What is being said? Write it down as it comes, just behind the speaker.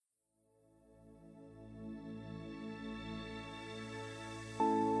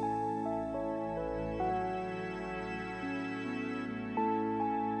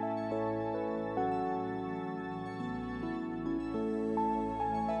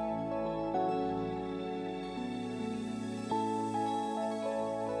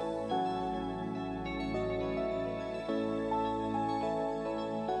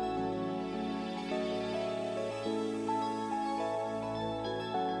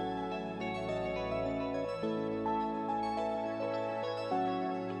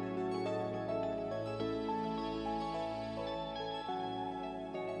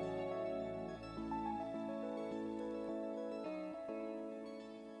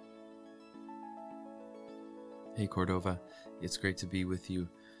Hey Cordova, it's great to be with you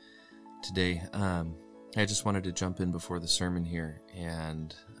today. I just wanted to jump in before the sermon here,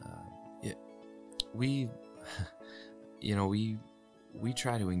 and we, we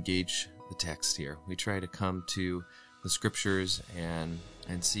try to engage the text here. We try to come to the scriptures and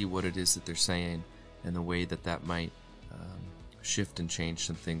see what it is that they're saying, and the way that might shift and change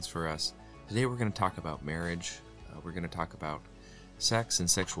some things for us. Today we're going to talk about marriage. We're going to talk about sex and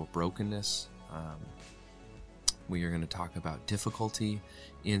sexual brokenness. We are going to talk about difficulty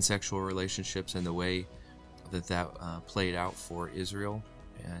in sexual relationships and the way that played out for Israel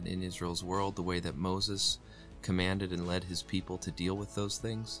and in Israel's world, the way that Moses commanded and led his people to deal with those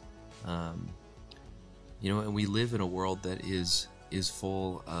things. And we live in a world that is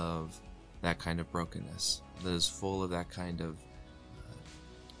full of that kind of brokenness, that is full of that kind of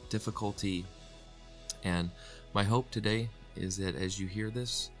difficulty. And my hope today is that as you hear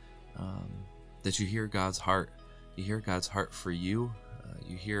this, that you hear God's heart. You hear God's heart for you.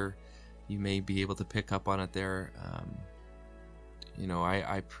 You may be able to pick up on it there.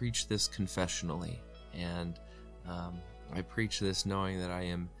 I preach this confessionally, and I preach this knowing that I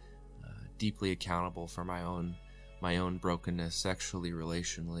am deeply accountable for my own brokenness, sexually,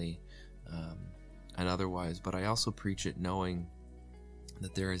 relationally, and otherwise. But I also preach it knowing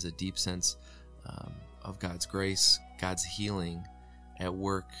that there is a deep sense of God's grace, God's healing at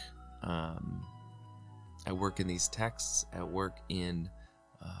work. At work in these texts, at work in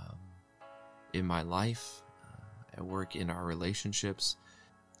my life, at work in our relationships.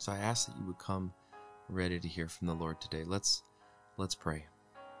 So I ask that you would come ready to hear from the Lord today. Let's pray.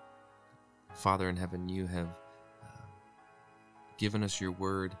 Father in heaven, you have given us your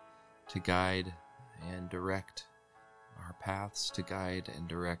word to guide and direct our paths, to guide and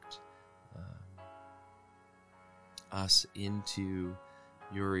direct us into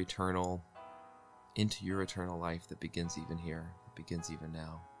your eternal life that begins even here, that begins even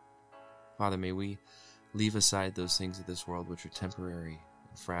now. Father, may we leave aside those things of this world which are temporary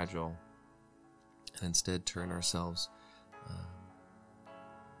and fragile, and instead turn ourselves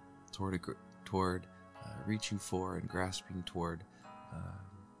toward reaching for and grasping toward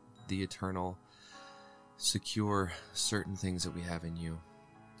the eternal, secure, certain things that we have in you.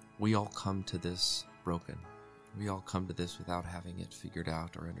 We all come to this broken. We all come to this without having it figured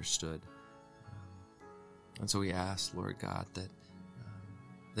out or understood. And so we ask, Lord God,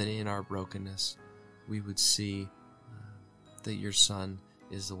 that in our brokenness, we would see that your Son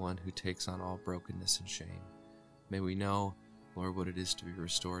is the one who takes on all brokenness and shame. May we know, Lord, what it is to be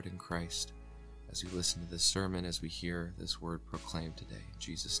restored in Christ as we listen to this sermon, as we hear this word proclaimed today. In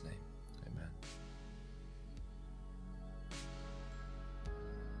Jesus' name, amen.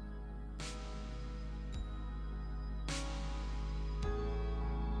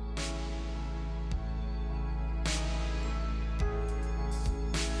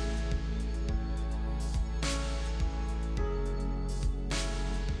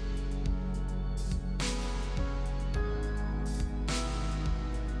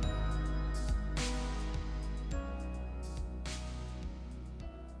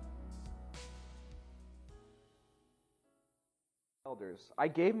 Elders, I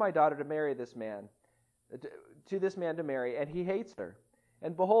gave my daughter to marry this man, to marry, and he hates her.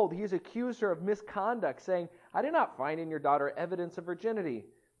 And behold, he has accused her of misconduct, saying, I did not find in your daughter evidence of virginity.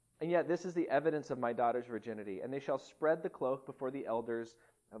 And yet this is the evidence of my daughter's virginity. And they shall spread the cloak before the elders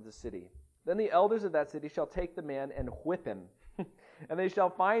of the city. Then the elders of that city shall take the man and whip him. And they shall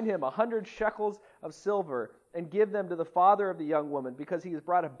fine him 100 shekels of silver, and give them to the father of the young woman, because he has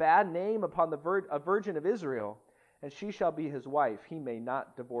brought a bad name upon a virgin of Israel. And she shall be his wife. He may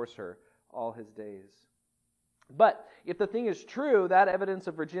not divorce her all his days. But if the thing is true, that evidence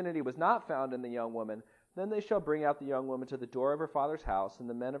of virginity was not found in the young woman, then they shall bring out the young woman to the door of her father's house, and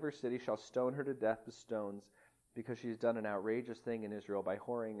the men of her city shall stone her to death with stones, because she has done an outrageous thing in Israel by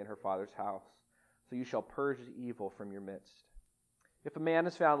whoring in her father's house. So you shall purge the evil from your midst. If a man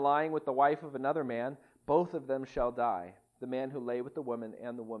is found lying with the wife of another man, both of them shall die, the man who lay with the woman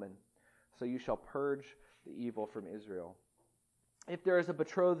and the woman. So you shall purge the evil from Israel. If there is a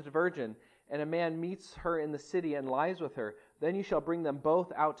betrothed virgin, and a man meets her in the city and lies with her, then you shall bring them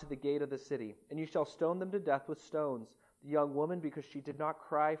both out to the gate of the city, and you shall stone them to death with stones, the young woman because she did not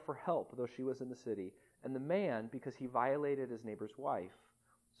cry for help, though she was in the city, and the man because he violated his neighbor's wife.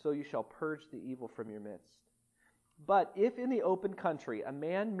 So you shall purge the evil from your midst. But if in the open country a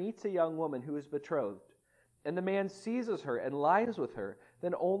man meets a young woman who is betrothed, and the man seizes her and lies with her,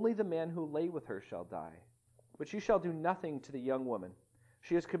 then only the man who lay with her shall die. But you shall do nothing to the young woman.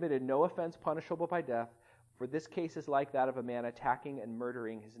 She has committed no offense punishable by death, for this case is like that of a man attacking and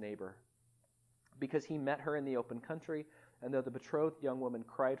murdering his neighbor. because he met her in the open country, and though the betrothed young woman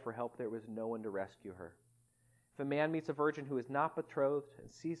cried for help, there was no one to rescue her. If a man meets a virgin who is not betrothed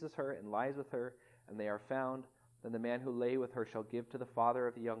and seizes her and lies with her, and they are found, then the man who lay with her shall give to the father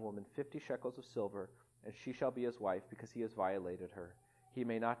of the young woman 50 shekels of silver, and she shall be his wife, because he has violated her. He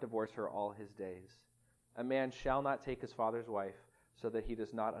may not divorce her all his days. A man shall not take his father's wife, so that he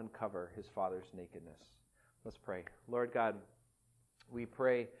does not uncover his father's nakedness. Let's pray. Lord God, we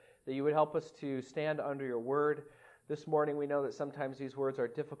pray that you would help us to stand under your word. This morning we know that sometimes these words are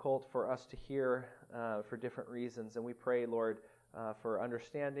difficult for us to hear for different reasons, and we pray, Lord, for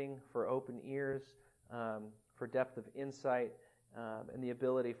understanding, for open ears, for depth of insight, and the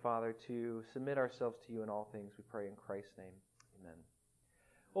ability, Father, to submit ourselves to you in all things. We pray in Christ's name. Amen.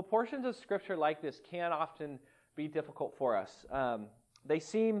 Well, portions of Scripture like this can often be difficult for us. They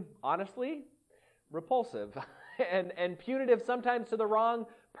seem, honestly, repulsive and punitive sometimes to the wrong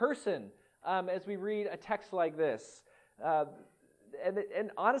person as we read a text like this.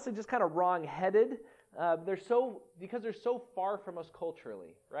 And honestly, just kind of wrong-headed. Because they're so far from us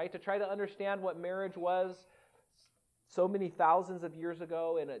culturally, right? To try to understand what marriage was so many thousands of years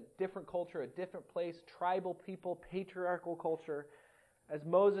ago in a different culture, a different place, tribal people, patriarchal culture, as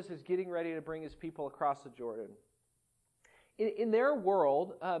Moses is getting ready to bring his people across the Jordan. In their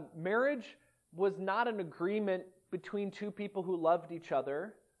world, marriage was not an agreement between two people who loved each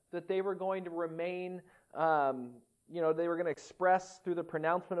other, that they were going to remain, they were going to express through the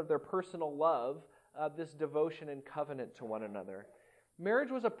pronouncement of their personal love this devotion and covenant to one another.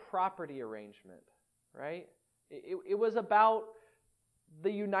 Marriage was a property arrangement, right? It was about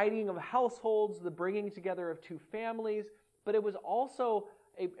the uniting of households, the bringing together of two families, but it was also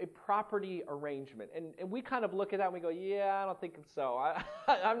a property arrangement. And we kind of look at that and we go, yeah, I don't think so.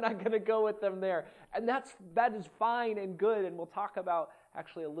 I'm not going to go with them there. And that is fine and good, and we'll talk about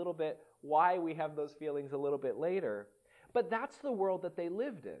actually a little bit why we have those feelings a little bit later. But that's the world that they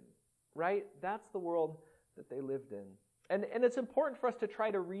lived in, right? That's the world that they lived in. And it's important for us to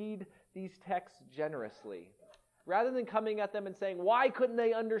try to read these texts generously, rather than coming at them and saying, why couldn't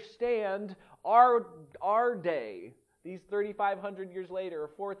they understand our day, these 3,500 years later or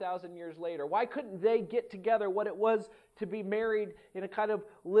 4,000 years later? Why couldn't they get together what it was to be married in a kind of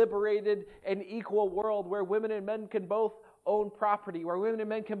liberated and equal world where women and men can both own property, where women and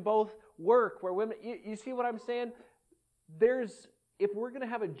men can both work, where women... You see what I'm saying? If we're going to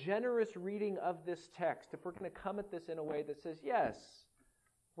have a generous reading of this text, if we're going to come at this in a way that says, yes,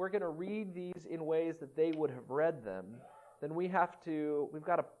 we're going to read these in ways that they would have read them, then we've got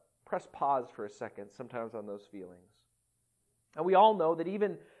to press pause for a second sometimes on those feelings. And we all know that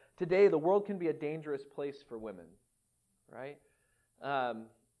even today, the world can be a dangerous place for women, right?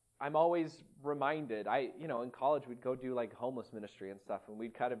 I'm always reminded, in college we'd go do like homeless ministry and stuff, and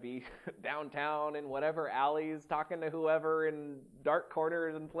we'd kind of be downtown in whatever alleys, talking to whoever in dark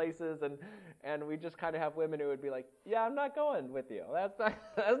corners and places, and we just kind of have women who would be like, yeah, I'm not going with you. That's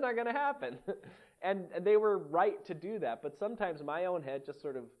not going to happen. And they were right to do that, but sometimes my own head just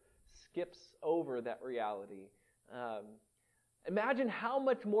sort of skips over that reality. Imagine how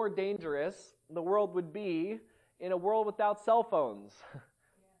much more dangerous the world would be in a world without cell phones,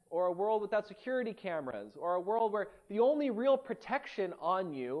 or a world without security cameras, or a world where the only real protection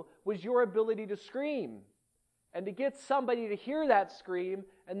on you was your ability to scream and to get somebody to hear that scream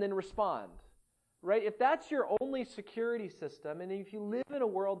and then respond, right? If that's your only security system, and if you live in a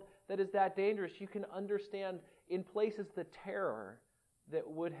world that is that dangerous, you can understand in places the terror that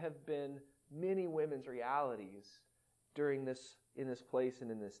would have been many women's realities in this place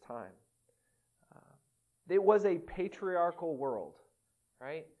and in this time. It was a patriarchal world,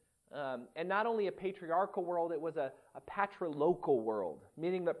 right? And not only a patriarchal world, it was a patrilocal world,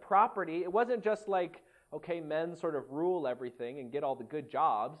 meaning that property, it wasn't just like, okay, men sort of rule everything and get all the good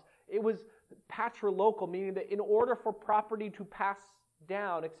jobs. It was patrilocal, meaning that in order for property to pass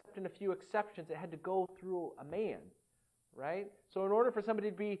down, except in a few exceptions, it had to go through a man, right? So in order for somebody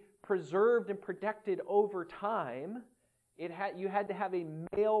to be preserved and protected over time, you had to have a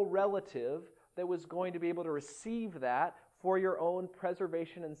male relative that was going to be able to receive that for your own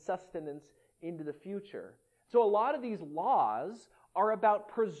preservation and sustenance into the future. So a lot of these laws are about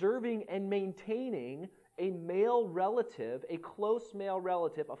preserving and maintaining a male relative, a close male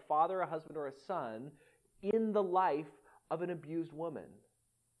relative, a father, a husband, or a son, in the life of an abused woman,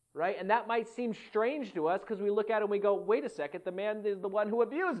 right? And that might seem strange to us because we look at it and we go, wait a second, the man is the one who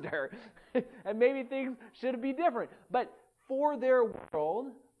abused her. And maybe things should be different. But for their world,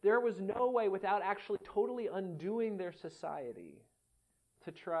 there was no way, without actually totally undoing their society,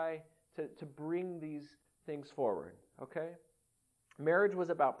 to try to bring these things forward, okay? Marriage was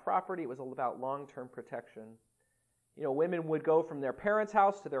about property. It was about long-term protection. Women would go from their parents'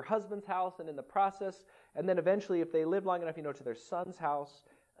 house to their husband's house, and in the process, and then eventually, if they lived long enough, to their son's house,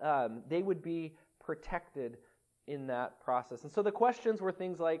 they would be protected in that process. And so the questions were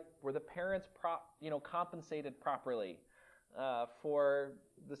things like, were the parents compensated properly for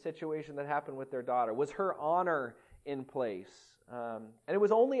the situation that happened with their daughter? Was her honor in place? And it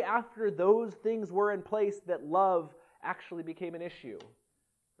was only after those things were in place that love actually became an issue,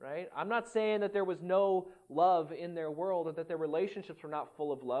 right? I'm not saying that there was no love in their world and that their relationships were not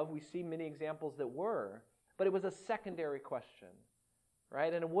full of love. We see many examples that were, but it was a secondary question,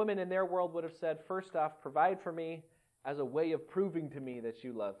 right? And a woman in their world would have said, first off, provide for me as a way of proving to me that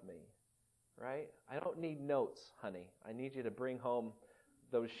you love me, right? I don't need notes, honey. I need you to bring home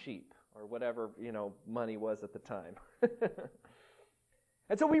those sheep or whatever, money was at the time.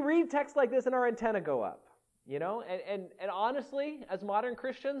 And so we read texts like this and our antenna go up. And honestly, as modern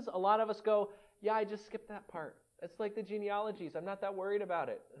Christians, a lot of us go, yeah, I just skipped that part. It's like the genealogies. I'm not that worried about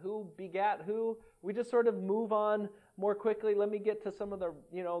it. Who begat who? We just sort of move on more quickly. Let me get to some of the,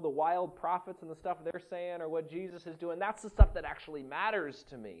 the wild prophets and the stuff they're saying or what Jesus is doing. That's the stuff that actually matters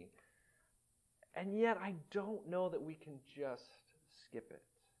to me. And yet I don't know that we can just skip it.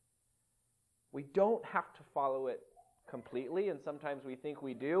 We don't have to follow it completely, and sometimes we think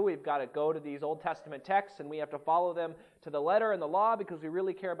we do. We've got to go to these Old Testament texts, and we have to follow them to the letter and the law because we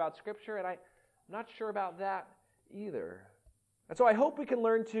really care about Scripture, and I'm not sure about that either. And so I hope we can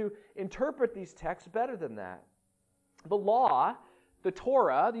learn to interpret these texts better than that. The law, the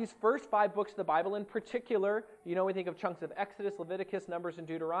Torah, these first 5 books of the Bible in particular, we think of chunks of Exodus, Leviticus, Numbers, and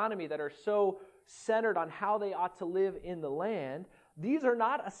Deuteronomy that are so centered on how they ought to live in the land. These are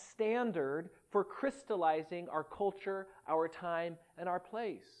not a standard for crystallizing our culture, our time, and our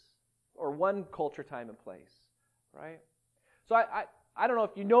place. Or one culture, time, and place, right? So I don't know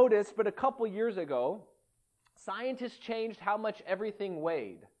if you noticed, but a couple years ago, scientists changed how much everything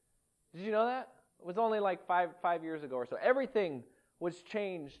weighed. Did you know that? It was only like five years ago or so. Everything was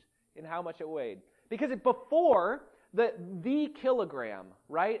changed in how much it weighed. Because before, the kilogram,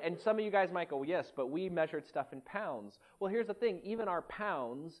 right? And some of you guys might go, yes, but we measured stuff in pounds. Well, here's the thing. Even our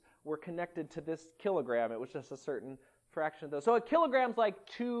pounds were connected to this kilogram. It was just a certain fraction of those. So a kilogram's like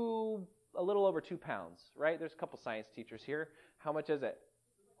a little over 2 pounds, right? There's a couple science teachers here. How much is it?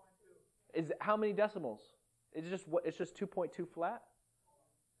 2.2. How many decimals? It's just 2.2 flat?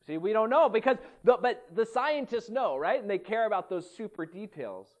 See, we don't know but the scientists know, right? And they care about those super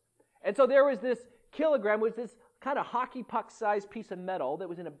details. And so there was this kilogram, was this kind of hockey puck-sized piece of metal that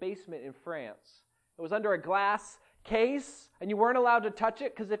was in a basement in France. It was under a glass case, and you weren't allowed to touch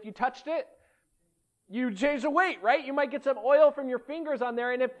it, because if you touched it, you change the weight, right? You might get some oil from your fingers on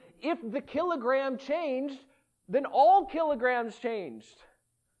there, and if the kilogram changed, then all kilograms changed,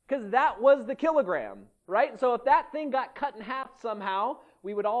 because that was the kilogram, right? So if that thing got cut in half somehow,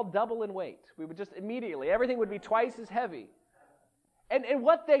 we would all double in weight. We would just immediately, everything would be twice as heavy. And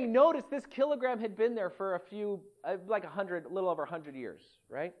what they noticed, this kilogram had been there for a little over 100 years,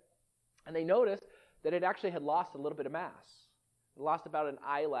 right? And they noticed that it actually had lost a little bit of mass. It lost about an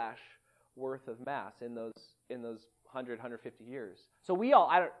eyelash worth of mass in those 150 years. So we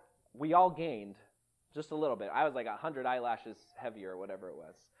all gained just a little bit. I was like 100 eyelashes heavier or whatever it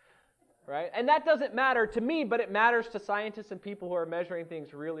was, right? And that doesn't matter to me, but it matters to scientists and people who are measuring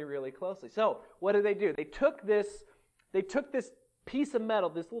things really, really closely. So what do? They took this piece of metal,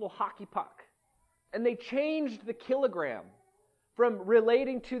 this little hockey puck, and they changed the kilogram from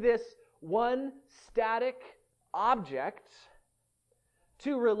relating to this one static object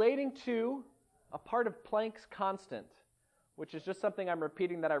to relating to a part of Planck's constant, which is just something I'm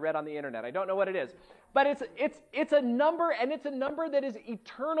repeating that I read on the internet. I don't know what it is. But it's a number, and it's a number that is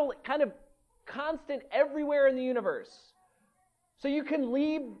eternal, kind of constant everywhere in the universe. So you can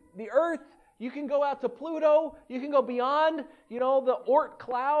leave the Earth, you can go out to Pluto, you can go beyond, the Oort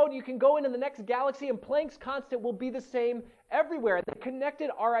cloud, you can go into the next galaxy, and Planck's constant will be the same everywhere. They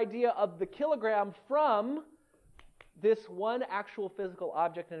connected our idea of the kilogram from this one actual physical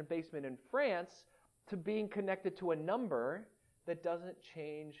object in a basement in France to being connected to a number that doesn't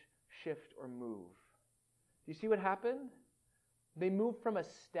change, shift, or move. Do you see what happened? They moved from a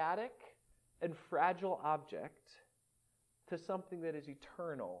static and fragile object to something that is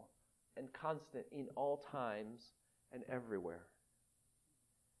eternal and constant in all times and everywhere.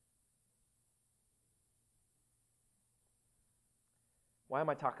 Why am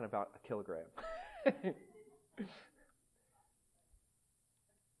I talking about a kilogram?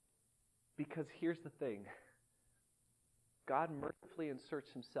 Because here's the thing. God mercifully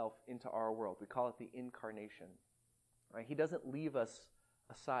inserts himself into our world. We call it the incarnation. Right? He doesn't leave us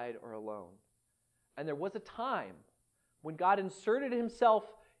aside or alone. And there was a time when God inserted himself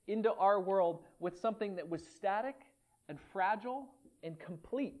into our world with something that was static and fragile and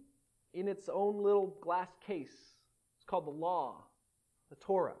complete in its own little glass case. It's called the law, the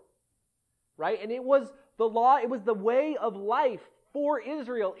Torah. Right? And it was the law, it was the way of life for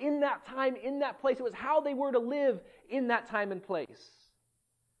Israel in that time, in that place. It was how they were to live in that time and place.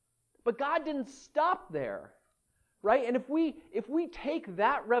 But God didn't stop there. Right? And if we take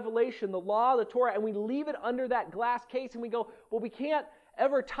that revelation, the law, the Torah, and we leave it under that glass case and we go, well, we can't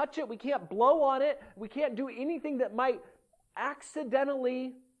ever touch it, we can't blow on it, we can't do anything that might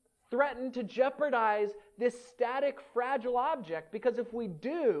accidentally threaten to jeopardize this static, fragile object, because if we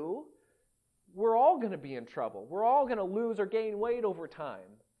do, we're all going to be in trouble. We're all going to lose or gain weight over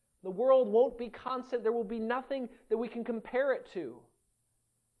time. The world won't be constant. There will be nothing that we can compare it to.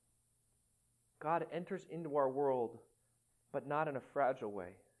 God enters into our world, but not in a fragile way.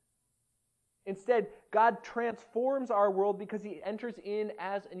 Instead, God transforms our world because he enters in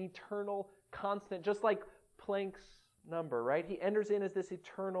as an eternal constant, just like Planck's number, right? He enters in as this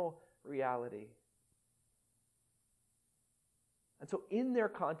eternal reality. And so in their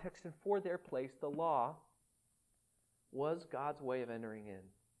context and for their place, the law was God's way of entering in.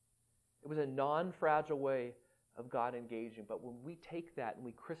 It was a non-fragile way of God engaging. But when we take that and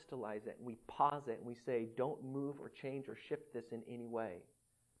we crystallize it and we pause it and we say, don't move or change or shift this in any way,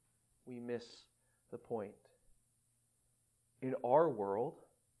 we miss the point. In our world,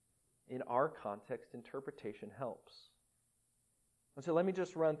 in our context, interpretation helps. And so let me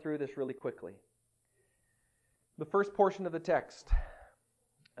just run through this really quickly. The first portion of the text,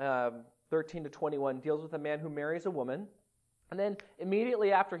 13 to 21, deals with a man who marries a woman. And then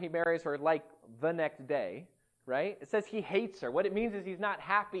immediately after he marries her, like the next day, right? It says he hates her. What it means is he's not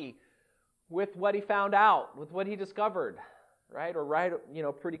happy with what he found out, with what he discovered, right?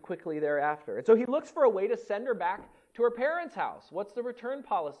 Or pretty quickly thereafter. And so he looks for a way to send her back to her parents' house. What's the return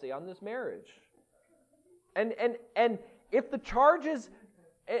policy on this marriage? And if the charges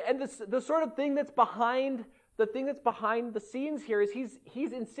and the sort of thing that's behind the scenes here is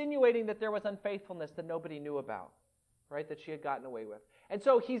he's insinuating that there was unfaithfulness that nobody knew about, right? That she had gotten away with. And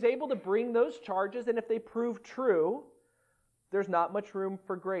so he's able to bring those charges, and if they prove true, there's not much room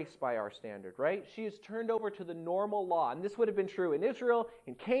for grace by our standard, right? She is turned over to the normal law, and this would have been true in Israel,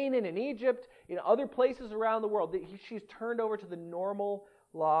 in Canaan, in Egypt, in other places around the world. She's turned over to the normal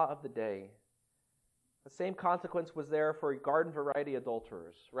law of the day. The same consequence was there for garden variety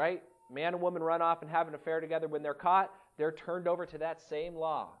adulterers, right? Man and woman run off and have an affair together. When they're caught, they're turned over to that same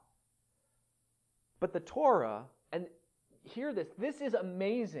law. But the Torah, and hear this is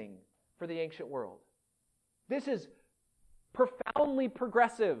amazing for the ancient world. This is profoundly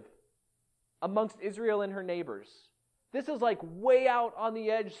progressive amongst Israel and her neighbors. This is like way out on the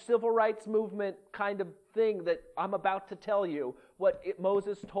edge civil rights movement kind of thing that I'm about to tell you, what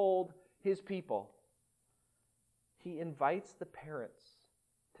Moses told his people. He invites the parents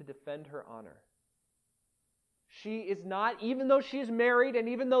to defend her honor. She is not, even though she is married and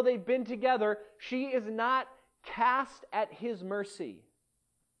even though they've been together, she is not cast at his mercy.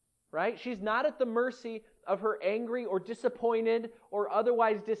 Right? She's not at the mercy of her angry or disappointed or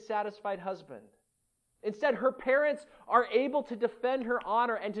otherwise dissatisfied husband. Instead, her parents are able to defend her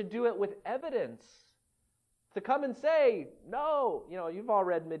honor and to do it with evidence. To come and say, no, you've all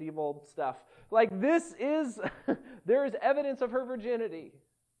read medieval stuff. Like this is, there is evidence of her virginity.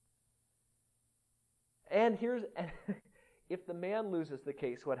 And if the man loses the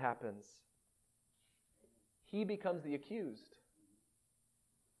case, what happens? He becomes the accused.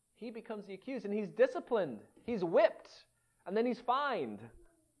 He becomes the accused, and he's disciplined. He's whipped, and then he's fined.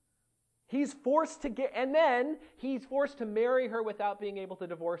 He's forced to marry her without being able to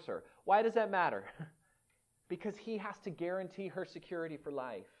divorce her. Why does that matter? Because he has to guarantee her security for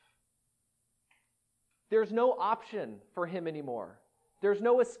life. There's no option for him anymore. There's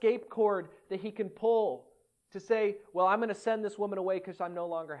no escape cord that he can pull to say, well, I'm going to send this woman away because I'm no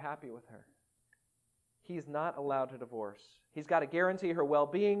longer happy with her. He's not allowed to divorce. He's got to guarantee her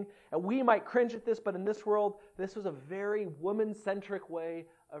well-being. And we might cringe at this, but in this world, this was a very woman-centric way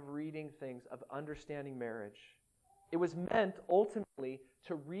of reading things, of understanding marriage. It was meant, ultimately,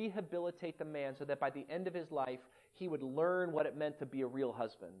 to rehabilitate the man so that by the end of his life, he would learn what it meant to be a real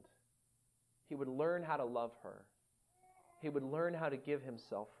husband. He would learn how to love her. He would learn how to give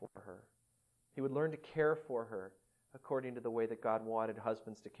himself for her. He would learn to care for her according to the way that God wanted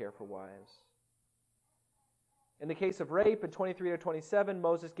husbands to care for wives. In the case of rape, in 23 to 27,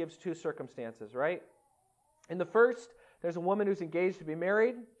 Moses gives two circumstances, right? In the first, there's a woman who's engaged to be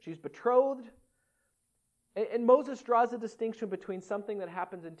married. She's betrothed. And Moses draws a distinction between something that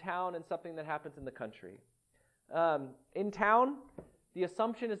happens in town and something that happens in the country. In town, the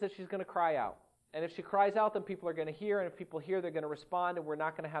assumption is that she's going to cry out. And if she cries out, then people are going to hear, and if people hear, they're going to respond, and we're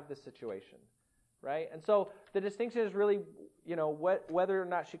not going to have this situation, right? And so the distinction is really, whether or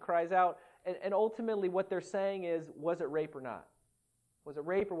not she cries out, and ultimately what they're saying is, was it rape or not? Was it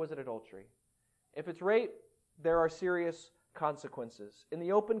rape or was it adultery? If it's rape, there are serious consequences. In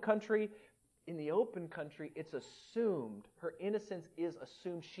the open country, it's assumed, her innocence is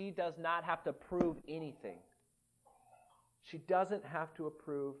assumed. She does not have to prove anything. She doesn't have to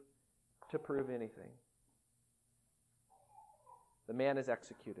prove anything. The man is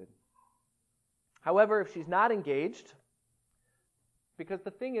executed. However, if she's not engaged, because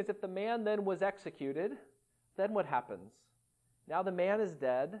the thing is, if the man then was executed, then what happens? Now the man is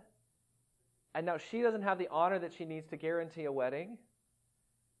dead, and now she doesn't have the honor that she needs to guarantee a wedding,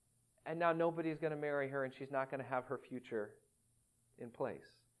 and now nobody's going to marry her, and she's not going to have her future in place,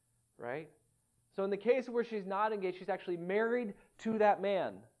 right? So in the case where she's not engaged, she's actually married to that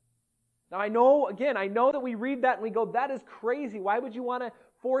man. Now I know that we read that and we go, that is crazy. Why would you want to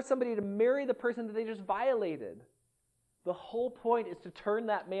force somebody to marry the person that they just violated? The whole point is to turn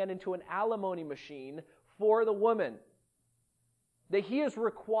that man into an alimony machine for the woman. That he is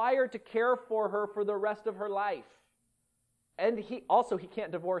required to care for her for the rest of her life. And he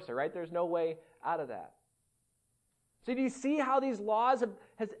can't divorce her, right? There's no way out of that. So do you see how these laws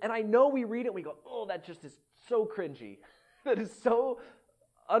and I know we read it and we go, oh, that just is so cringy. That is so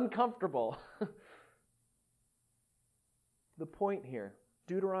uncomfortable. The point here,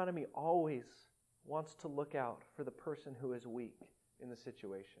 Deuteronomy always wants to look out for the person who is weak in the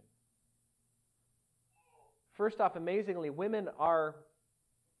situation. First off, amazingly, women are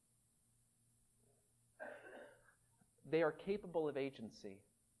capable of agency,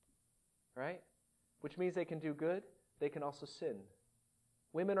 right? Which means they can do good, they can also sin.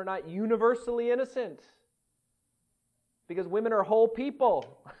 Women are not universally innocent because women are whole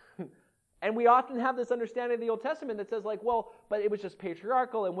people. And we often have this understanding of the Old Testament that says, but it was just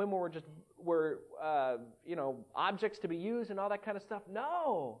patriarchal and women were objects to be used and all that kind of stuff.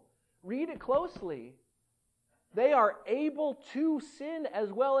 No. Read it closely. They are able to sin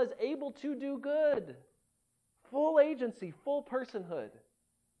as well as able to do good. Full agency, full personhood.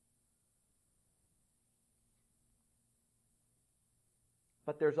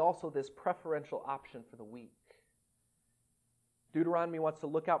 But there's also this preferential option for the weak. Deuteronomy wants to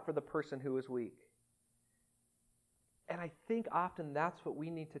look out for the person who is weak. And I think often that's what we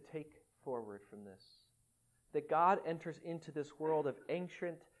need to take forward from this. That God enters into this world of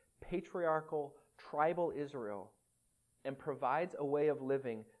ancient, patriarchal, tribal Israel and provides a way of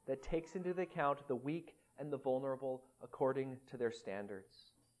living that takes into account the weak and the vulnerable according to their standards.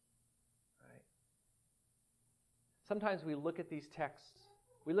 Right? Sometimes we look at these texts.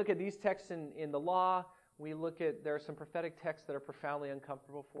 We look at these texts in the law. There are some prophetic texts that are profoundly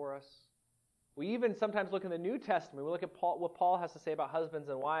uncomfortable for us. We even sometimes look in the New Testament. We look at what Paul has to say about husbands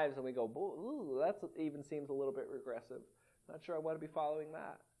and wives, and we go, ooh, that even seems a little bit regressive. Not sure I want to be following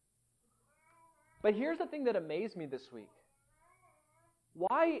that. But here's the thing that amazed me this week.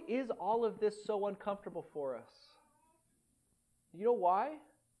 Why is all of this so uncomfortable for us? You know why?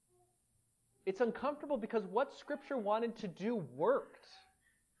 It's uncomfortable because what Scripture wanted to do worked.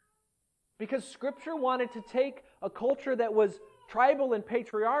 Because Scripture wanted to take a culture that was tribal and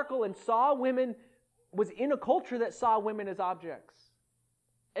patriarchal and was in a culture that saw women as objects.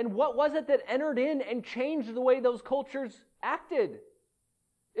 And what was it that entered in and changed the way those cultures acted?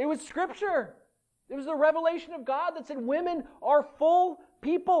 It was Scripture. It was the revelation of God that said women are full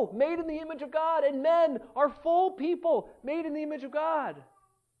people made in the image of God, and men are full people made in the image of God.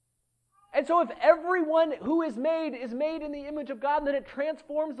 And so if everyone who is made in the image of God, then it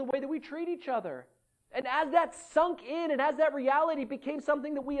transforms the way that we treat each other. And as that sunk in and as that reality became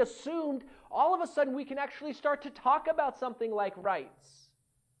something that we assumed, all of a sudden we can actually start to talk about something like rights,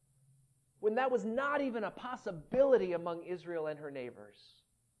 when that was not even a possibility among Israel and her neighbors.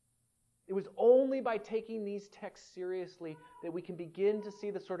 It was only by taking these texts seriously that we can begin to see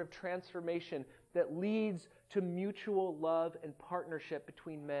the sort of transformation that leads to mutual love and partnership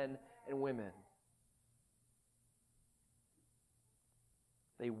between men and women.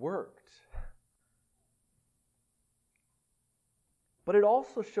 They worked. But it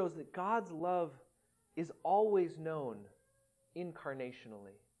also shows that God's love is always known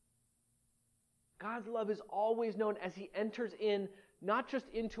incarnationally. God's love is always known as He enters in, not just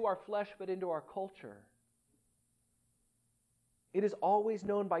into our flesh, but into our culture. It is always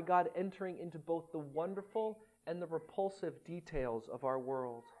known by God entering into both the wonderful and the repulsive details of our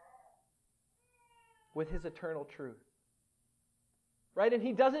world. with his eternal truth. Right? And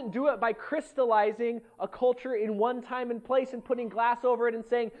he doesn't do it by crystallizing a culture in one time and place and putting glass over it and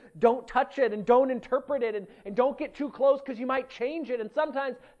saying, don't touch it and don't interpret it and don't get too close because you might change it. And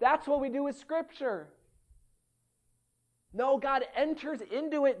sometimes that's what we do with Scripture. No, God enters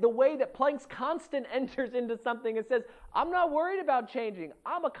into it the way that Planck's constant enters into something and says, I'm not worried about changing.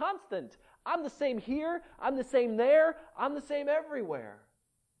 I'm a constant. I'm the same here. I'm the same there. I'm the same everywhere.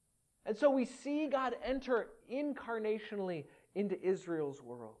 And so we see God enter incarnationally into Israel's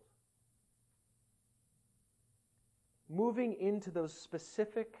world, moving into those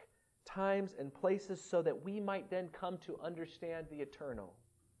specific times and places so that we might then come to understand the eternal.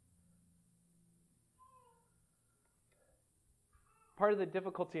 Part of the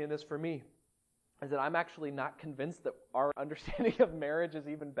difficulty in this for me is that I'm actually not convinced that our understanding of marriage is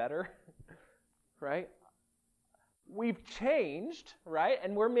even better, right? We've changed, right?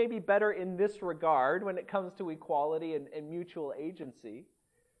 And we're maybe better in this regard when it comes to equality and mutual agency.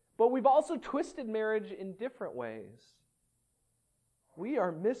 But we've also twisted marriage in different ways. We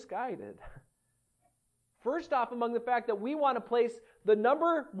are misguided. First off, among the fact that we want to place the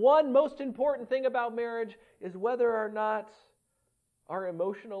number one most important thing about marriage is whether or not our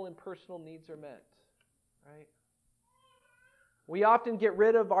emotional and personal needs are met, right? We often get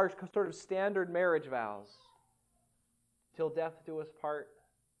rid of our sort of standard marriage vows. Till death do us part.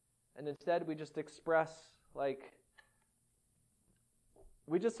 And instead we just express,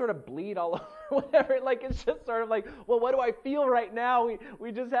 we just sort of bleed all over whatever. It's just sort of well, what do I feel right now?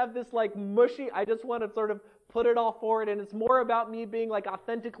 We just have this mushy, I just want to sort of put it all forward. And it's more about me being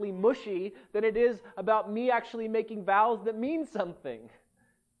authentically mushy than it is about me actually making vows that mean something.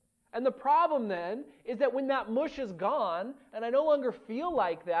 And the problem then is that when that mush is gone, and I no longer feel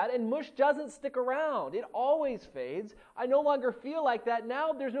like that, and mush doesn't stick around, it always fades, I no longer feel like that,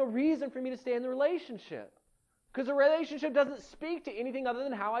 now there's no reason for me to stay in the relationship. Because the relationship doesn't speak to anything other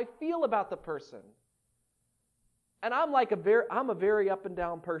than how I feel about the person. And I'm a very up and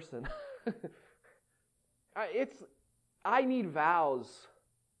down person. I need vows.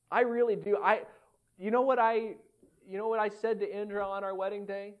 I really do. You know what I said to Indra on our wedding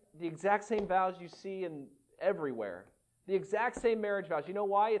day? The exact same vows you see in everywhere. The exact same marriage vows. You know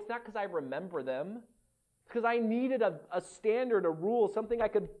why? It's not because I remember them. It's because I needed a standard, a rule, something I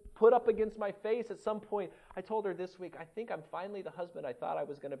could put up against my face at some point. I told her this week, I think I'm finally the husband I thought I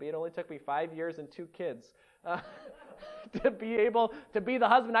was going to be. It only took me 5 years and 2 kids to be able to be the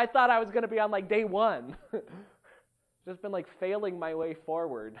husband I thought I was going to be on day one. Just been failing my way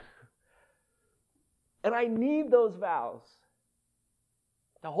forward. And I need those vows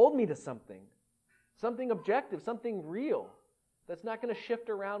to hold me to something objective, something real, that's not going to shift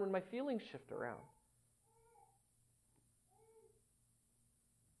around when my feelings shift around.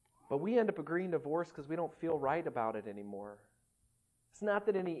 But we end up agreeing to divorce because we don't feel right about it anymore. It's not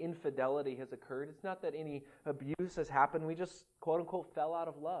that any infidelity has occurred. It's not that any abuse has happened. We just, quote unquote, fell out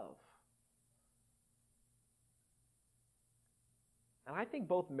of love. And I think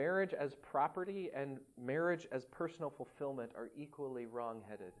both marriage as property and marriage as personal fulfillment are equally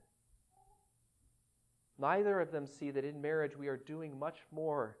wrong-headed. Neither of them see that in marriage we are doing much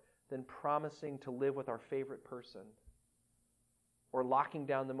more than promising to live with our favorite person or locking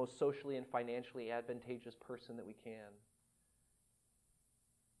down the most socially and financially advantageous person that we can.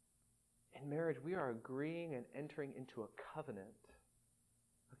 In marriage, we are agreeing and entering into a covenant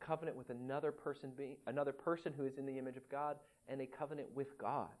with another person who is in the image of God, and a covenant with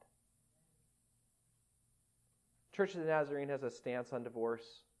God. Church of the Nazarene has a stance on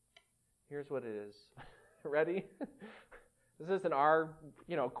divorce. Here's what it is. Ready? This isn't our,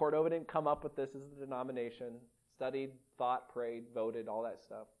 Cordova didn't come up with this. This is the denomination. Studied, thought, prayed, voted, all that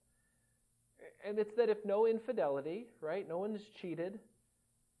stuff. And it's that if no infidelity, right, no one is cheated,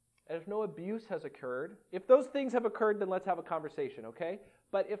 and if no abuse has occurred, if those things have occurred, then let's have a conversation, okay?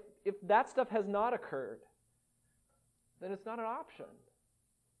 But if that stuff has not occurred, then it's not an option.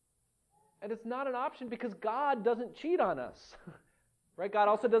 And it's not an option because God doesn't cheat on us. Right? God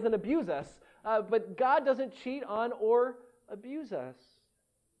also doesn't abuse us. But God doesn't cheat on or abuse us.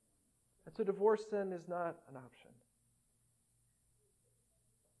 And so divorce then is not an option.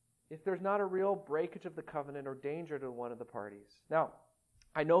 If there's not a real breakage of the covenant or danger to one of the parties. Now,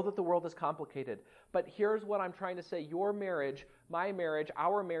 I know that the world is complicated, but here's what I'm trying to say. Your marriage, my marriage,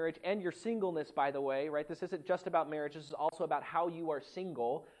 our marriage, and your singleness, by the way, right? This isn't just about marriage. This is also about how you are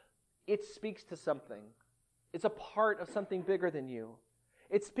single. It speaks to something. It's a part of something bigger than you.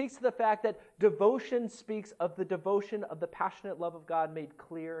 It speaks to the fact that devotion speaks of the devotion of the passionate love of God made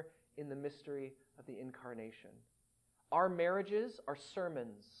clear in the mystery of the incarnation. Our marriages are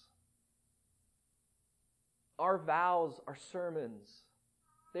sermons. Our vows are sermons.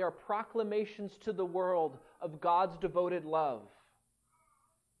 They are proclamations to the world of God's devoted love.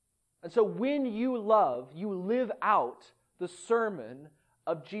 And so when you love, you live out the sermon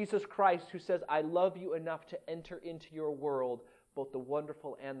of Jesus Christ, who says, I love you enough to enter into your world, both the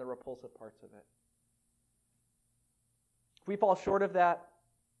wonderful and the repulsive parts of it. If we fall short of that,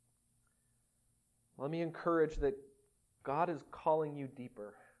 let me encourage that God is calling you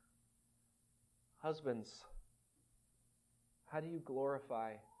deeper. Husbands, how do you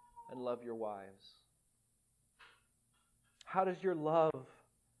glorify and love your wives? How does your love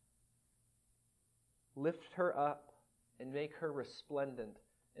lift her up and make her resplendent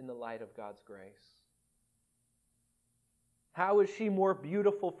in the light of God's grace? How is she more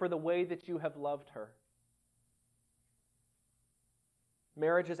beautiful for the way that you have loved her?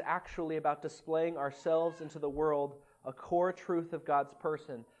 Marriage is actually about displaying ourselves into the world, a core truth of God's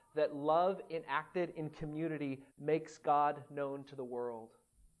person, that love enacted in community makes God known to the world.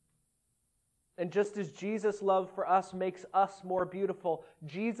 And just as Jesus' love for us makes us more beautiful,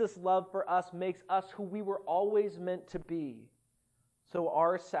 Jesus' love for us makes us who we were always meant to be. So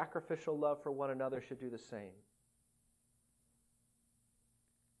our sacrificial love for one another should do the same.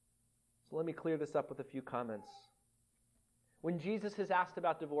 So let me clear this up with a few comments. When Jesus is asked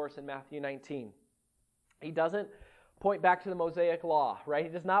about divorce in Matthew 19, he doesn't point back to the Mosaic law, right? He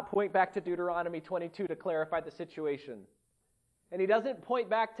does not point back to Deuteronomy 22 to clarify the situation. And he doesn't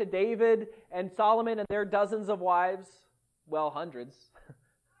point back to David and Solomon and their dozens of wives, well, hundreds,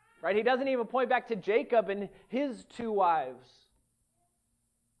 right? He doesn't even point back to Jacob and his 2 wives.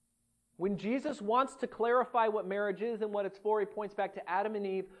 When Jesus wants to clarify what marriage is and what it's for, he points back to Adam and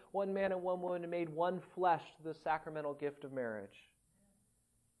Eve, one man and one woman, made one flesh, the sacramental gift of marriage.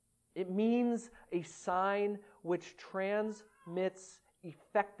 It means a sign which transmits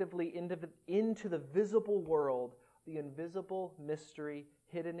effectively into the visible world the invisible mystery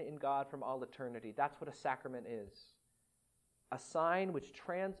hidden in God from all eternity. That's what a sacrament is. A sign which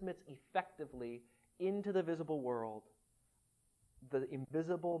transmits effectively into the visible world the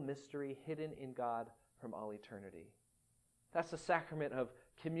invisible mystery hidden in God from all eternity. That's the sacrament of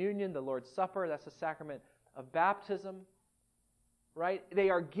communion, the Lord's Supper. That's the sacrament of baptism, right?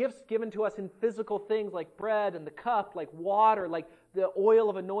 They are gifts given to us in physical things like bread and the cup, like water, like the oil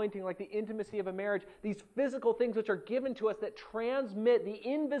of anointing, like the intimacy of a marriage. These physical things which are given to us that transmit the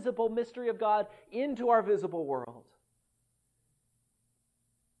invisible mystery of God into our visible world,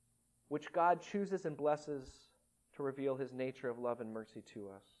 which God chooses and blesses to reveal his nature of love and mercy to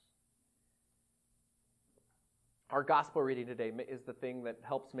us. Our gospel reading today is the thing that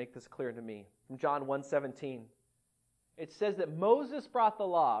helps make this clear to me. From John 1:17. It says that Moses brought the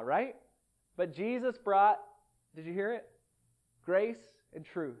law, right? But Jesus brought, did you hear it? Grace and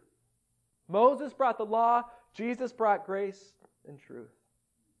truth. Moses brought the law, Jesus brought grace and truth.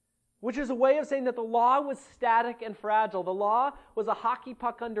 Which is a way of saying that the law was static and fragile. The law was a hockey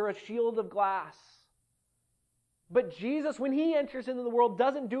puck under a shield of glass. But Jesus, when he enters into the world,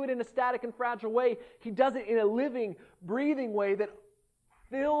 doesn't do it in a static and fragile way. He does it in a living, breathing way that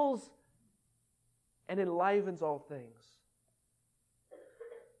fills and enlivens all things.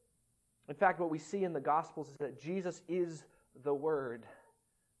 In fact, what we see in the Gospels is that Jesus is the Word,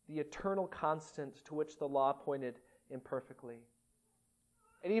 the eternal constant to which the law pointed imperfectly.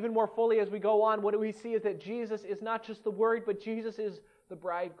 And even more fully as we go on, what do we see is that Jesus is not just the Word, but Jesus is the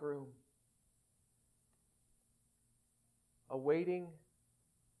bridegroom, awaiting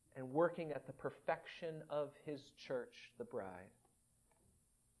and working at the perfection of his church, the bride.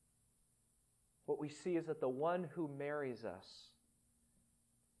 What we see is that the one who marries us,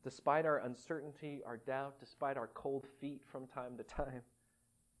 despite our uncertainty, our doubt, despite our cold feet from time to time,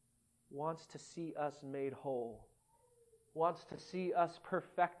 wants to see us made whole, wants to see us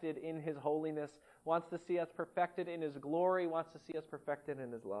perfected in his holiness, wants to see us perfected in his glory, wants to see us perfected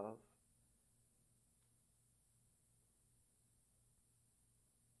in his love.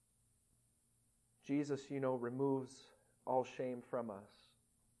 Jesus, removes all shame from us.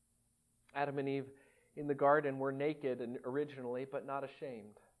 Adam and Eve in the garden were naked originally, but not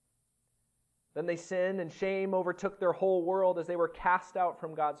ashamed. Then they sinned, and shame overtook their whole world as they were cast out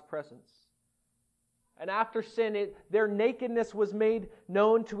from God's presence. And after sin, their nakedness was made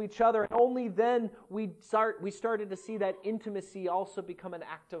known to each other. And only then we started to see that intimacy also become an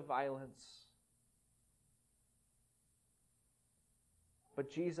act of violence. But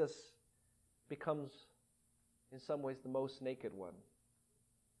Jesus becomes, in some ways, the most naked one,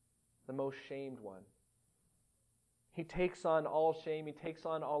 the most shamed one. He takes on all shame, he takes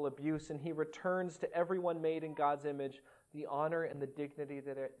on all abuse, and he returns to everyone made in God's image the honor and the dignity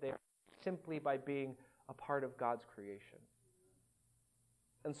that they are simply by being a part of God's creation.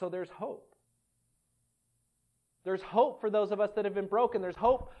 And so there's hope. There's hope for those of us that have been broken. There's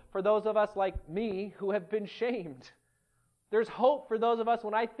hope for those of us like me who have been shamed. There's hope for those of us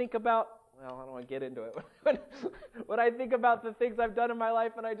when I think about, well, I don't want to get into it. When I think about the things I've done in my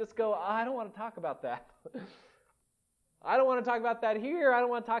life and I just go, I don't want to talk about that. I don't want to talk about that here. I don't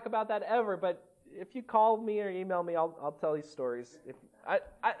want to talk about that ever. But if you call me or email me, I'll tell you stories. I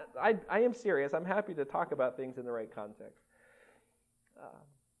am serious. I'm happy to talk about things in the right context.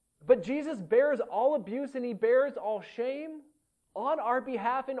 But Jesus bears all abuse and he bears all shame on our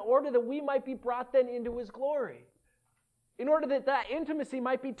behalf in order that we might be brought then into his glory. In order that that intimacy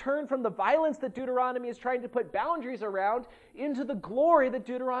might be turned from the violence that Deuteronomy is trying to put boundaries around into the glory that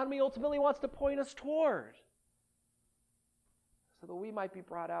Deuteronomy ultimately wants to point us toward. So that we might be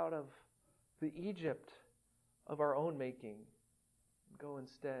brought out of the Egypt of our own making and go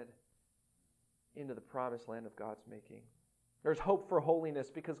instead into the promised land of God's making. There's hope for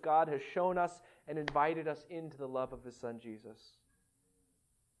holiness because God has shown us and invited us into the love of his Son, Jesus.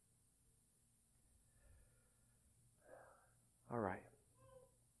 All right.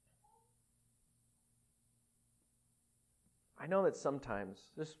 I know that sometimes,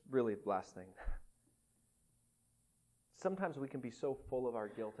 this really last thing, sometimes we can be so full of our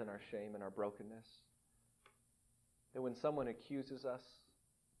guilt and our shame and our brokenness that when someone accuses us,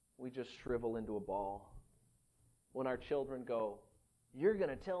 we just shrivel into a ball. When our children go, you're going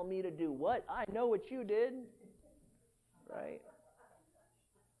to tell me to do what? I know what you did. Right?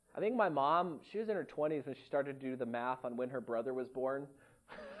 I think my mom, she was in her 20s when she started to do the math on when her brother was born.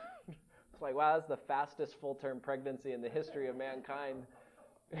 It's like, wow, that's the fastest full-term pregnancy in the history of mankind.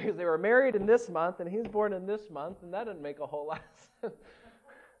 Because they were married in this month, and he was born in this month, and that didn't make a whole lot of sense.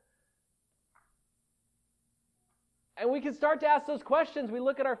 And we can start to ask those questions. We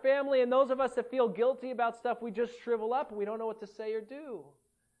look at our family, and those of us that feel guilty about stuff, we just shrivel up, and we don't know what to say or do.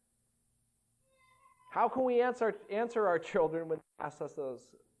 How can we answer our children when they ask us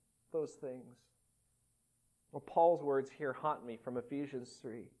those things? Well, Paul's words here haunt me from Ephesians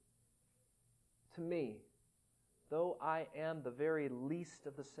 3. To me, though I am the very least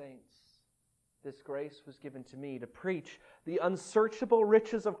of the saints, this grace was given to me to preach the unsearchable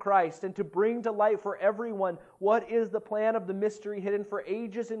riches of Christ and to bring to light for everyone what is the plan of the mystery hidden for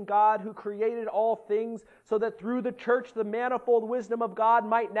ages in God who created all things so that through the church the manifold wisdom of God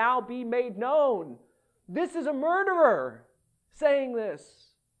might now be made known. This is a murderer saying this.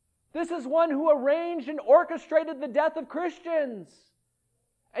 This is one who arranged and orchestrated the death of Christians.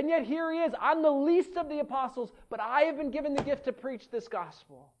 And yet here he is. I'm the least of the apostles, but I have been given the gift to preach this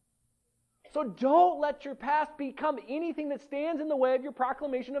gospel. So don't let your past become anything that stands in the way of your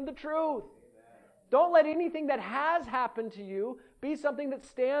proclamation of the truth. Don't let anything that has happened to you be something that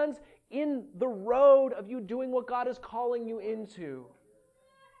stands in the road of you doing what God is calling you into.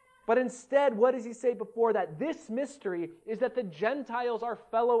 But instead, what does he say before that? This mystery is that the Gentiles are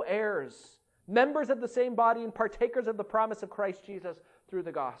fellow heirs, members of the same body and partakers of the promise of Christ Jesus through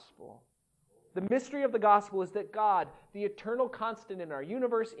the gospel. The mystery of the gospel is that God, the eternal constant in our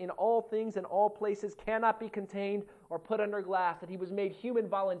universe, in all things and all places, cannot be contained or put under glass, that he was made human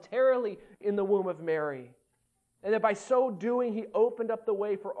voluntarily in the womb of Mary, and that by so doing he opened up the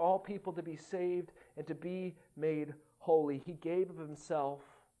way for all people to be saved and to be made holy. He gave of himself.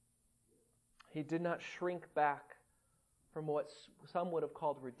 He did not shrink back from what some would have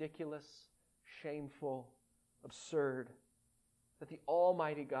called ridiculous, shameful, absurd, that the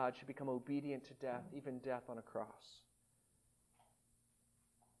Almighty God should become obedient to death, even death on a cross.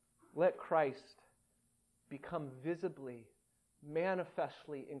 Let Christ become visibly,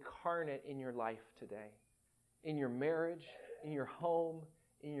 manifestly incarnate in your life today, in your marriage, in your home,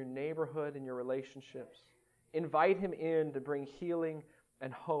 in your neighborhood, in your relationships. Invite him in to bring healing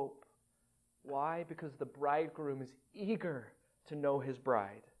and hope. Why? Because the bridegroom is eager to know his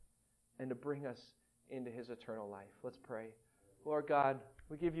bride and to bring us into his eternal life. Let's pray. Lord God,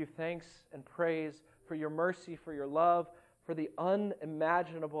 we give you thanks and praise for your mercy, for your love, for the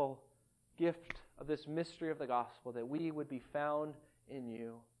unimaginable gift of this mystery of the gospel, that we would be found in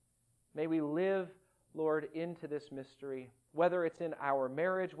you. May we live, Lord, into this mystery, whether it's in our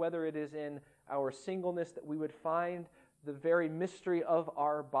marriage, whether it is in our singleness, that we would find the very mystery of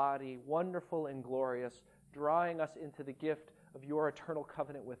our body wonderful and glorious, drawing us into the gift of your eternal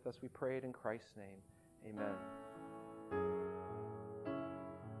covenant with us. We pray it in Christ's name. Amen.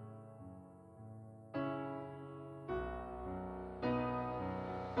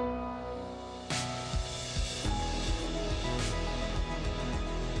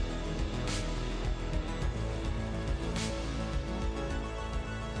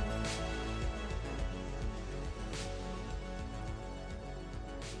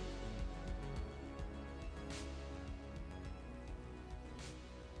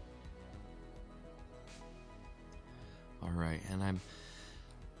 And I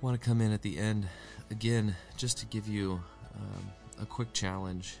want to come in at the end again just to give you a quick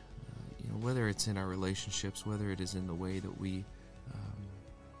challenge. Whether it's in our relationships, whether it is in the way that we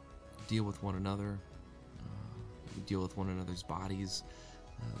deal with one another, we deal with one another's bodies,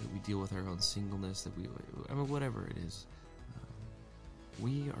 that we deal with our own singleness, whatever it is,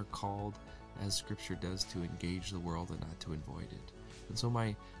 we are called, as Scripture does, to engage the world and not to avoid it. And so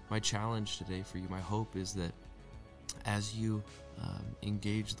my challenge today for you, my hope is that as you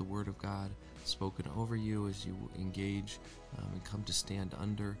engage the Word of God spoken over you, as you engage and come to stand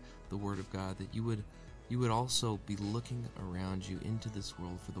under the Word of God, that you would also be looking around you into this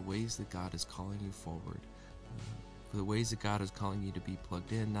world for the ways that God is calling you forward, for the ways that God is calling you to be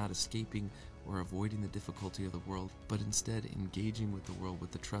plugged in, not escaping or avoiding the difficulty of the world, but instead engaging with the world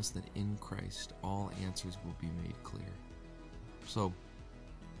with the trust that in Christ all answers will be made clear. So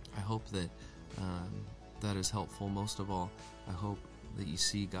I hope that that is helpful. Most of all, I hope that you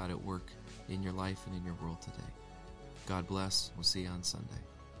see God at work in your life and in your world today. God bless. We'll see you on Sunday.